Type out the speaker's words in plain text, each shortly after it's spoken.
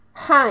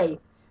Hi,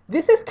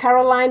 this is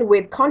Caroline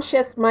with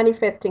Conscious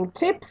Manifesting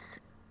Tips,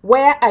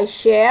 where I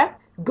share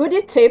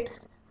goody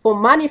tips for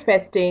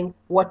manifesting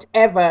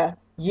whatever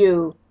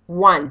you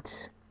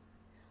want.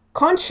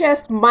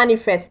 Conscious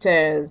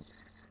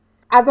Manifestors.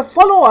 As a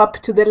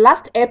follow-up to the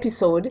last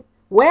episode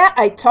where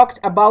I talked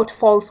about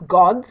false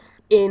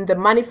gods in the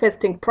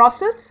manifesting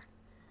process,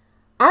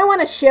 I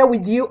want to share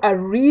with you a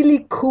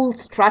really cool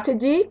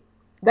strategy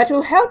that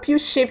will help you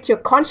shift your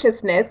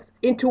consciousness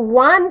into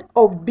one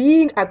of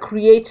being a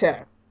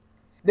creator.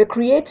 The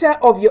creator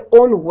of your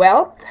own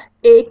wealth,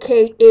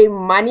 aka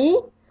money,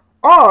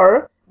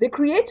 or the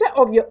creator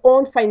of your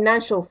own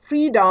financial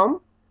freedom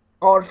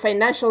or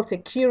financial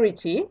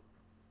security.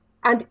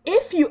 And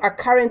if you are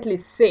currently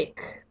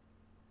sick,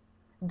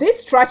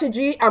 this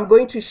strategy I'm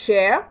going to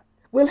share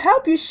will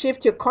help you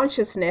shift your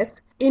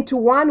consciousness into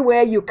one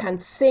where you can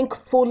sink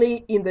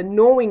fully in the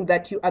knowing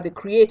that you are the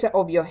creator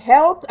of your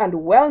health and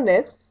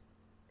wellness.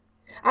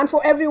 And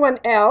for everyone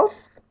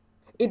else,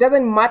 it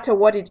doesn't matter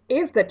what it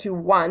is that you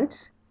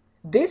want.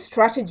 This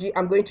strategy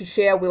I'm going to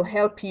share will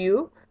help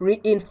you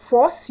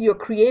reinforce your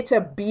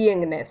creator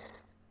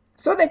beingness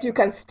so that you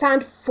can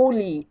stand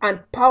fully and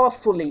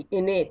powerfully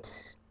in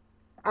it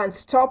and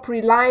stop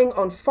relying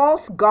on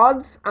false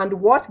gods and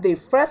what they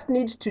first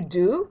need to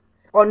do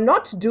or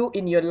not do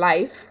in your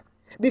life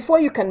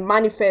before you can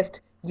manifest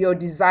your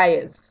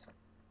desires.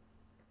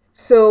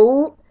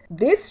 So,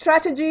 this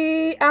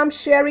strategy I'm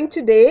sharing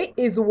today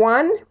is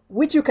one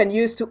which you can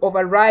use to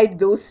override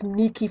those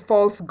sneaky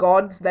false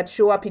gods that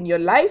show up in your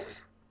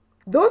life,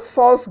 those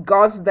false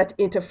gods that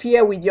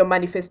interfere with your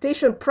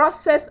manifestation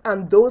process,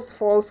 and those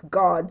false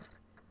gods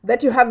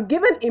that you have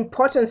given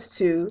importance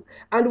to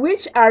and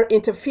which are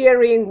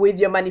interfering with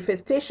your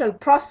manifestation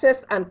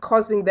process and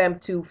causing them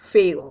to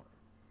fail.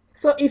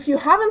 So if you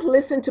haven't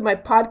listened to my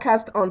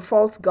podcast on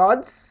false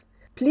gods,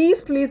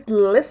 please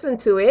listen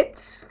to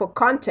it for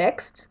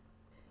context.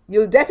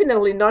 You'll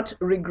definitely not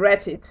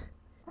regret it.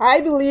 I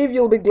believe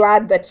you'll be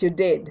glad that you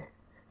did.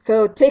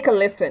 So take a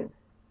listen.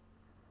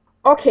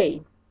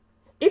 Okay,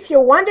 if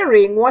you're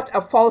wondering what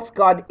a false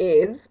god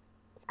is,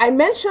 I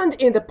mentioned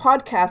in the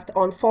podcast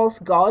on false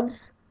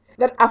gods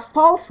that a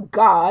false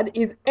god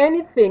is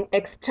anything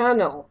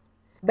external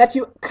that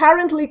you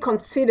currently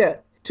consider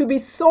to be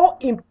so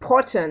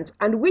important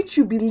and which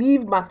you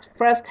believe must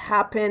first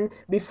happen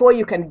before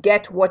you can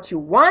get what you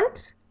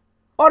want,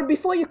 or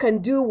before you can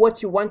do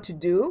what you want to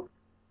do,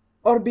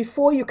 or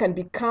before you can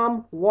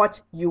become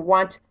what you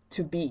want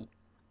to be.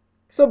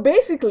 So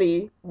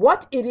basically,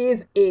 what it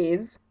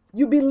is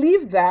you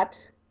believe that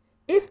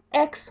if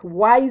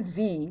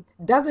XYZ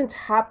doesn't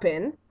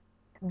happen,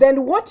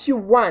 then what you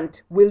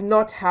want will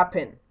not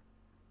happen.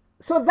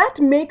 So that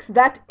makes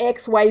that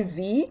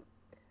XYZ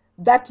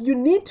that you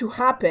need to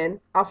happen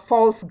a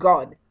false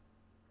god.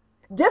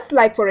 Just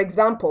like, for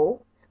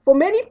example, for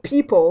many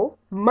people,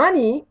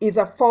 money is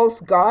a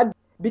false god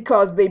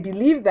because they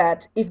believe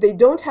that if they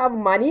don't have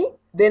money,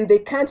 then they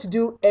can't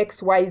do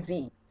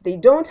XYZ. They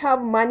don't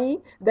have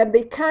money, then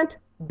they can't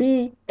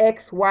be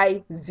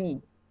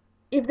XYZ.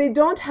 If they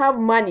don't have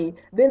money,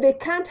 then they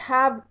can't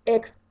have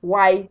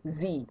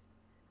XYZ.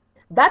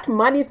 That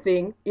money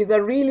thing is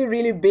a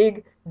really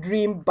big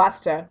dream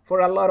buster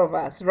for a lot of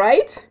us,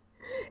 right?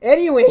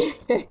 Anyway,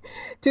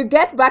 to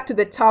get back to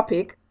the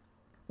topic,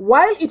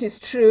 while it is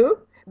true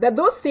that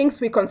those things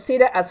we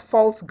consider as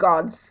false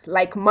gods,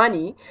 like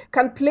money,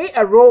 can play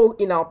a role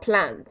in our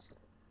plans,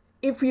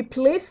 if we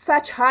place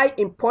such high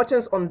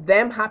importance on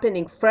them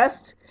happening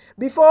first,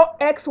 before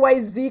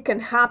XYZ can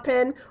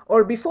happen,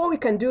 or before we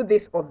can do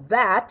this or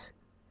that,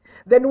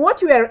 then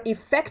what we are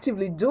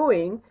effectively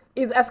doing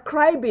is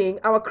ascribing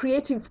our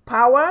creative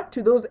power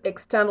to those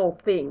external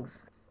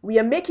things. We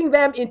are making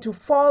them into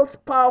false,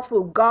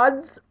 powerful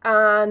gods,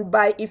 and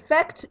by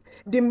effect,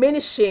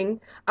 diminishing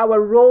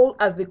our role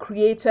as the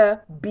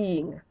creator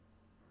being.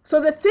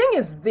 So the thing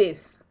is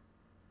this: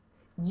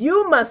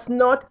 you must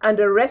not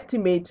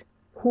underestimate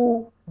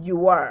who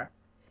you are.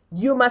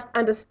 You must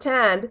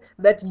understand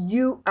that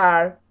you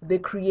are the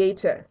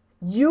creator.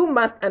 You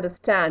must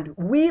understand,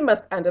 we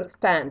must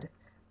understand,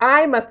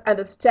 I must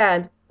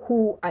understand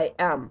who I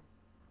am.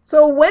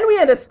 So when we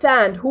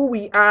understand who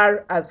we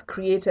are as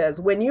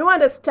creators, when you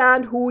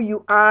understand who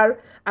you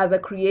are as a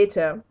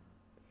creator,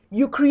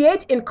 you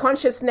create in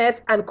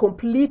consciousness and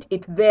complete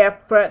it there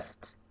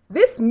first.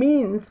 This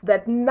means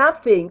that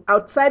nothing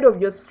outside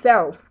of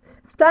yourself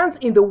stands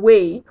in the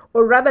way,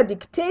 or rather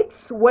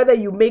dictates whether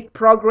you make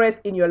progress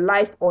in your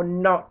life or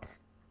not.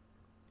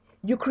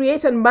 You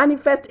create and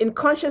manifest in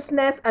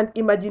consciousness and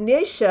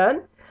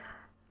imagination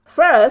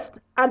first,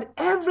 and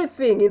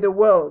everything in the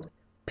world,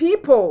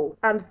 people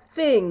and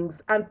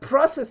things and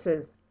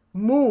processes,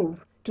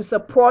 move to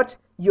support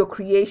your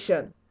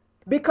creation.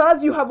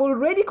 Because you have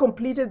already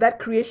completed that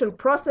creation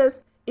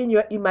process in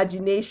your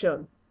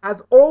imagination.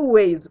 As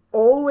always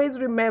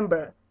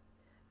remember,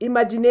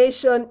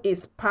 imagination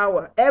is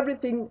power.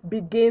 Everything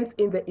begins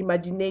in the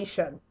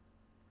imagination.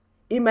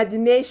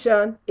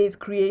 Imagination is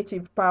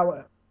creative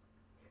power.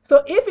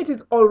 So if it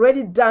is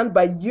already done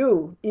by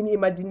you in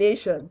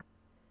imagination,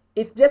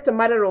 It's just a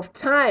matter of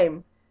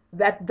time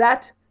that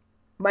that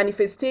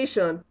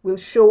manifestation will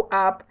show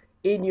up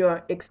in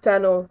your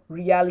external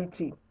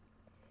reality.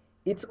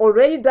 It's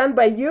already done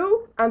by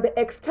you, and the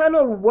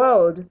external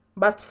world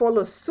must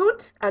follow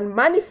suit and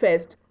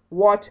manifest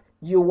what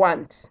you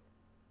want.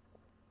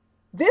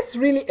 This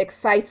really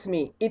excites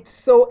me. It's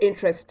so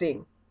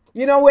interesting.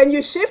 When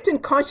you shift in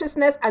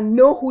consciousness and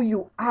know who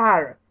you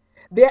are,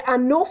 there are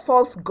no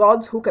false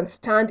gods who can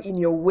stand in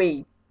your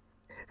way.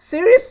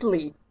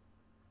 Seriously,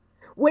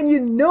 when you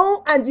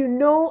know and you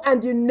know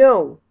and you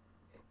know,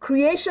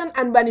 creation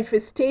and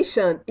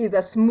manifestation is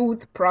a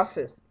smooth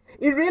process.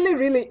 It really,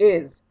 really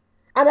is.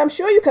 And I'm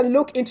sure you can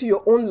look into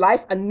your own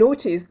life and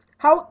notice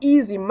how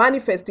easy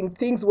manifesting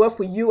things were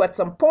for you at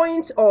some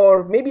point,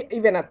 or maybe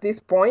even at this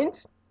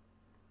point.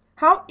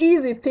 How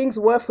easy things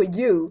were for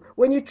you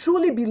when you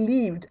truly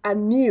believed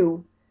and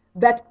knew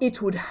that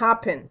it would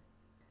happen.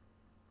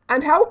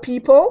 And how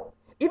people,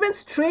 even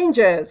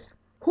strangers,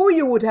 who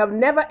you would have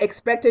never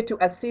expected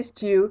to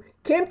assist you,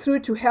 came through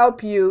to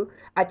help you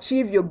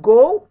achieve your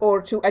goal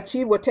or to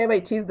achieve whatever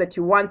it is that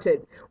you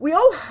wanted. We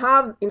all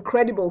have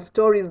incredible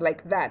stories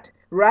like that,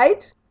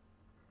 right?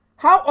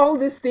 How all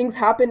these things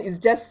happen is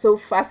just so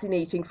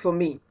fascinating for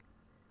me.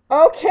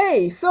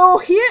 Okay, so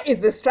here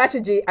is the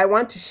strategy I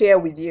want to share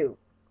with you.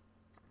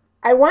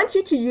 I want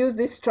you to use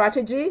this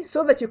strategy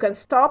so that you can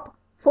stop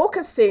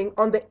focusing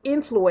on the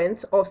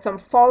influence of some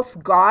false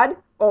god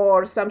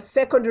or some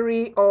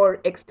secondary or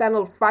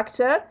external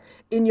factor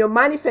in your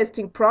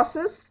manifesting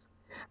process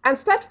and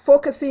start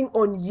focusing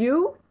on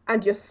you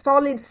and your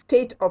solid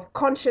state of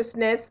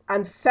consciousness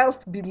and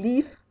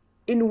self-belief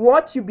in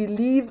what you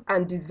believe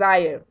and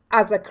desire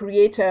as a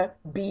creator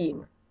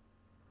being.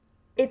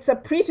 It's a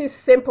pretty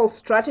simple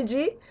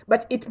strategy,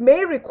 but it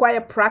may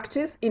require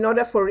practice in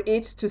order for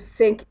it to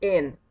sink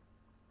in.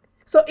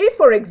 So if,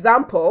 for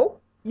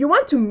example, you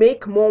want to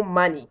make more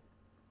money,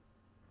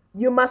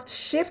 you must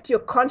shift your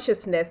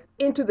consciousness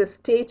into the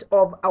state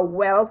of a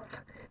wealth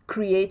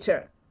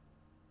creator.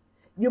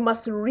 You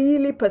must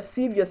really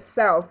perceive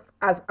yourself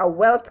as a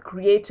wealth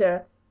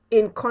creator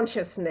in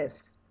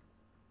consciousness.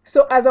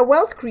 So as a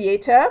wealth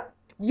creator,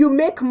 you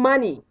make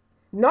money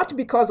not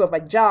because of a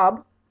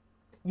job.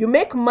 You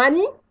make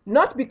money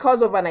not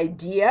because of an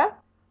idea.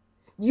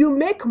 You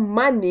make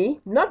money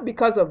not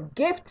because of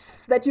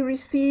gifts that you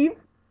receive.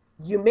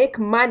 You make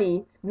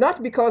money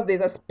not because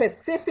there's a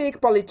specific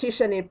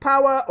politician in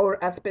power or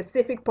a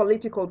specific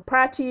political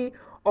party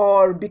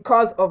or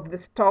because of the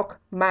stock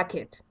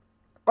market.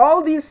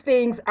 All these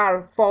things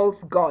are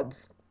false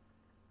gods.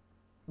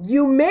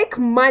 You make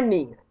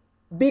money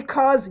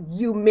because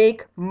you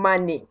make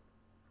money.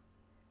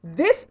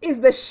 This is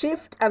the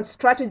shift and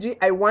strategy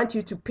I want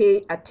you to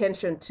pay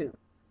attention to.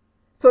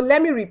 So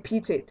let me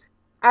repeat it.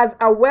 As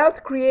a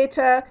wealth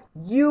creator,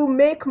 you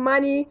make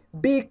money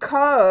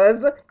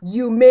because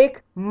you make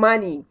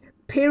money,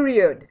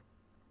 period.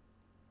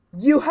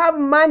 You have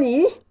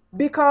money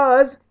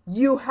because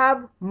you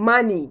have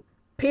money,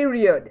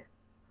 period.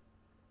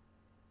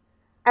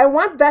 I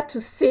want that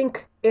to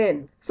sink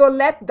in. So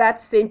let that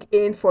sink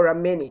in for a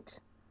minute.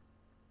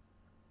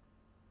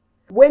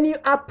 When you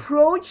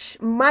approach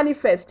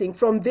manifesting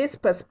from this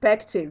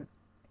perspective,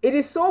 it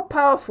is so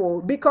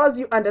powerful because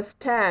you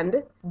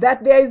understand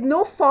that there is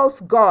no false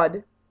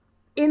god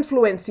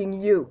influencing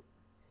you.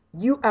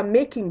 You are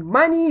making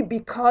money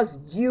because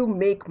you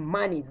make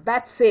money.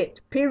 That's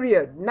it,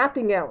 period.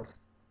 Nothing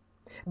else.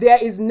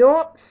 There is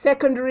no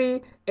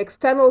secondary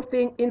external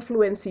thing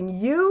influencing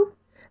you.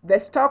 The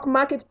stock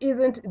market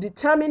isn't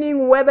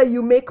determining whether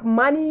you make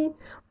money.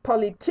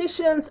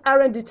 Politicians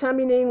aren't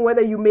determining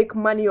whether you make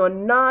money or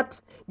not.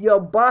 Your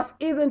boss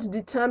isn't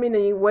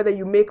determining whether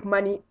you make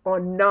money or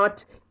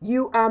not.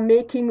 You are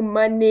making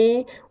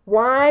money.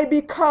 Why?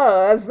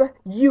 Because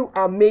you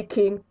are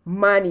making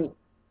money.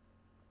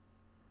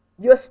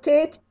 Your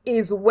state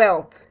is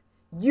wealth.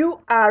 You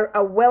are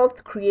a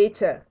wealth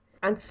creator.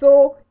 And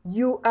so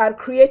you are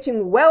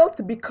creating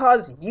wealth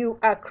because you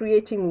are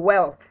creating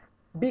wealth.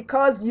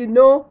 Because you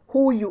know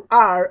who you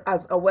are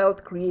as a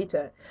wealth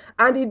creator.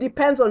 And it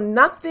depends on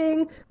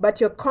nothing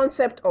but your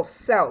concept of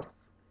self.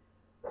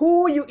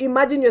 Who you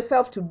imagine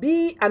yourself to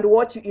be and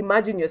what you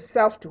imagine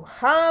yourself to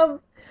have.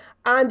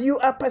 And you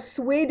are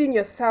persuading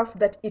yourself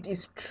that it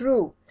is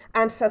true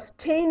and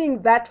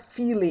sustaining that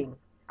feeling.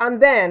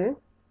 And then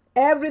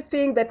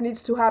everything that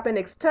needs to happen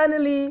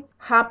externally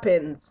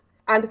happens.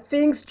 And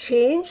things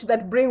change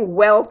that bring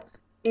wealth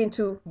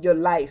into your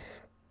life.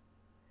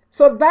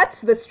 So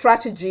that's the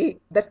strategy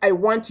that I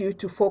want you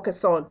to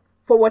focus on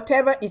for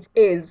whatever it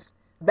is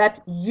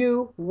that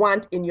you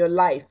want in your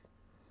life.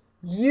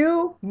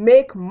 You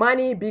make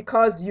money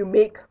because you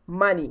make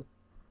money.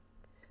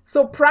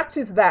 So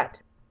practice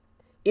that.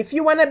 If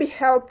you want to be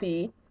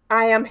healthy,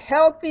 I am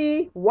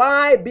healthy.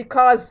 Why?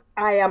 Because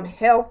I am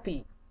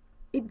healthy.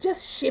 It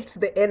just shifts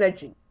the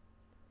energy.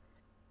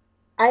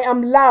 I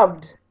am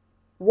loved.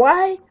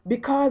 Why?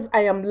 Because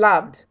I am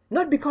loved.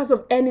 Not because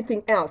of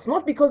anything else.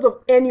 Not because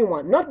of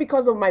anyone. Not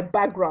because of my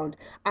background.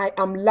 I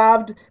am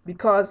loved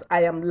because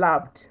I am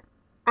loved.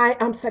 I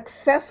am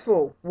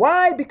successful.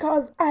 Why?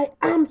 Because I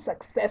am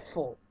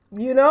successful.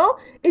 You know,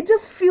 it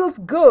just feels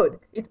good.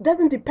 It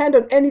doesn't depend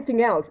on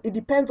anything else. It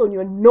depends on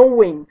your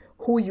knowing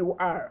who you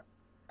are.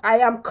 I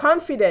am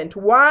confident.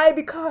 Why?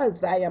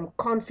 Because I am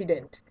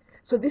confident.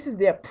 So, this is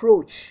the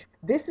approach.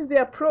 This is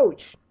the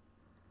approach.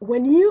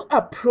 When you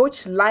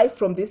approach life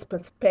from this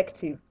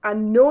perspective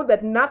and know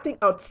that nothing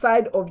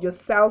outside of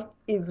yourself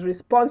is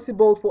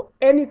responsible for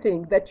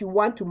anything that you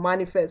want to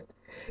manifest,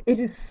 it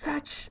is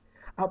such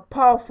a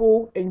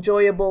powerful,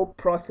 enjoyable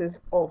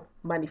process of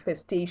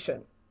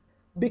manifestation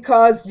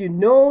because you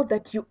know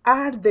that you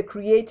are the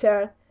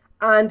creator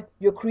and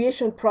your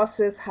creation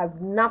process has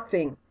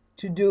nothing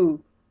to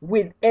do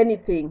with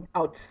anything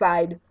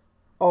outside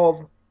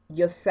of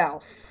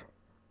yourself.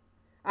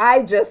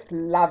 I just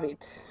love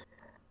it.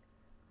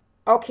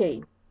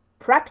 Okay,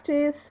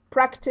 practice,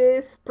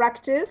 practice,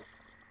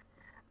 practice.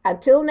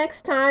 Until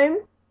next time,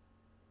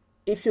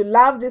 if you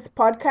love this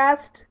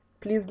podcast,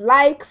 please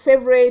like,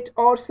 favorite,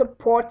 or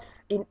support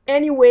in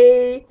any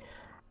way.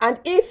 And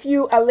if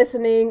you are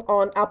listening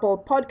on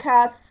Apple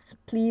Podcasts,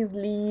 please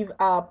leave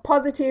a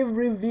positive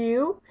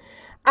review.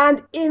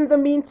 And in the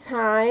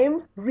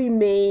meantime,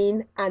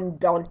 remain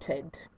undaunted.